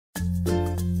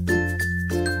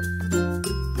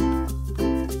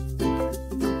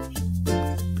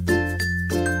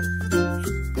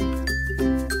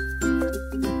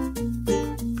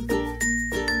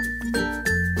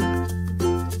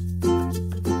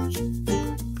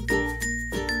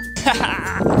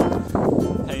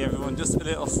Hey everyone, just a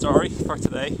little story for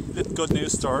today, a little good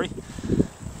news story.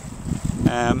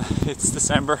 It's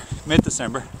December,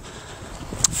 mid-December,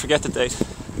 forget the date.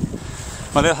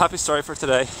 My little happy story for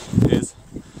today is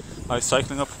I was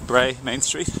cycling up Bray Main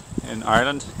Street in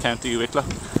Ireland, County Wicklow,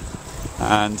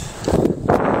 and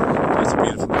there's a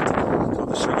beautiful mountain called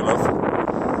the Sugarloaf,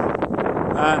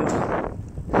 and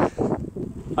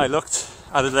I looked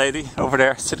at a lady over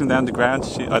there sitting down the ground.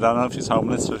 I don't know if she's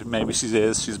homeless or maybe she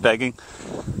is, she's begging,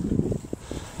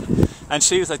 and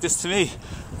she was like this to me,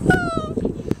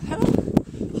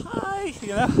 hi,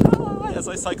 you know, hi, as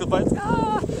I cycle by,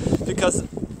 because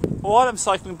while I'm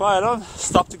cycling by I don't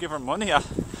stop to give her money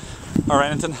or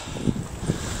anything,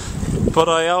 but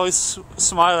I always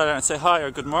smile at her and say hi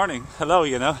or good morning, hello,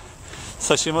 you know.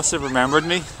 So she must have remembered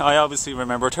me. I obviously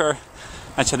remembered her,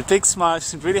 and she had a big smile. She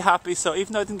seemed really happy. So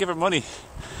even though I didn't give her money,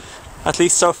 at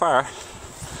least so far,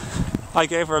 I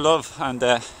gave her love and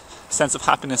a sense of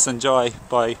happiness and joy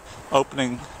by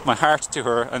opening my heart to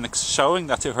her and showing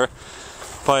that to her,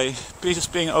 by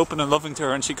just being open and loving to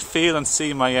her, and she could feel and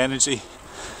see my energy,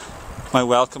 my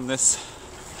welcomeness,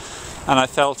 and I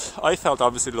felt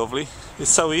obviously lovely.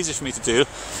 It's so easy for me to do,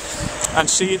 and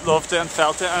she loved it and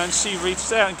felt it, and she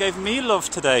reached out and gave me love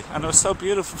today, and it was so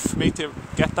beautiful for me to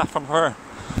get that from her.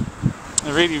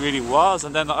 It really, really was.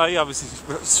 And then I obviously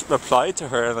replied to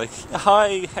her like,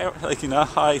 hi, like, you know,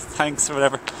 hi, thanks, or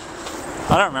whatever.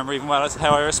 I don't remember even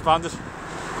how I responded.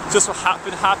 Just what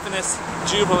happened, happiness,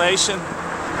 jubilation,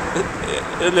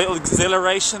 a little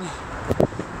exhilaration,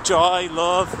 joy,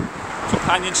 love,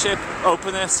 companionship,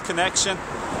 openness, connection,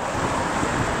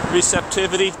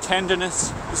 receptivity, tenderness.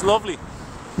 It was lovely.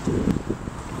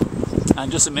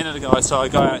 And just a minute ago I saw a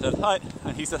guy and I said hi,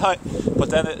 and he said hi, but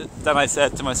then I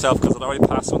said to myself, because I'd already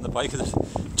passed on the bike, is it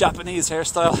Japanese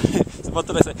hairstyle? So what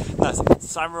did I say? No, I said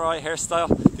samurai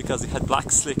hairstyle, because he had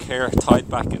black slick hair tied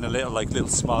back in a little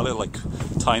small, like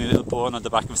tiny little bun on the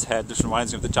back of his head, which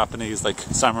reminds me of the Japanese, like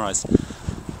samurais.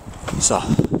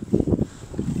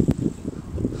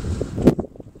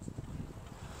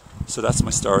 So that's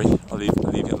my story. I'll leave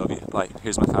you. I love you. Bye.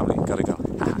 Here's my family. Gotta go.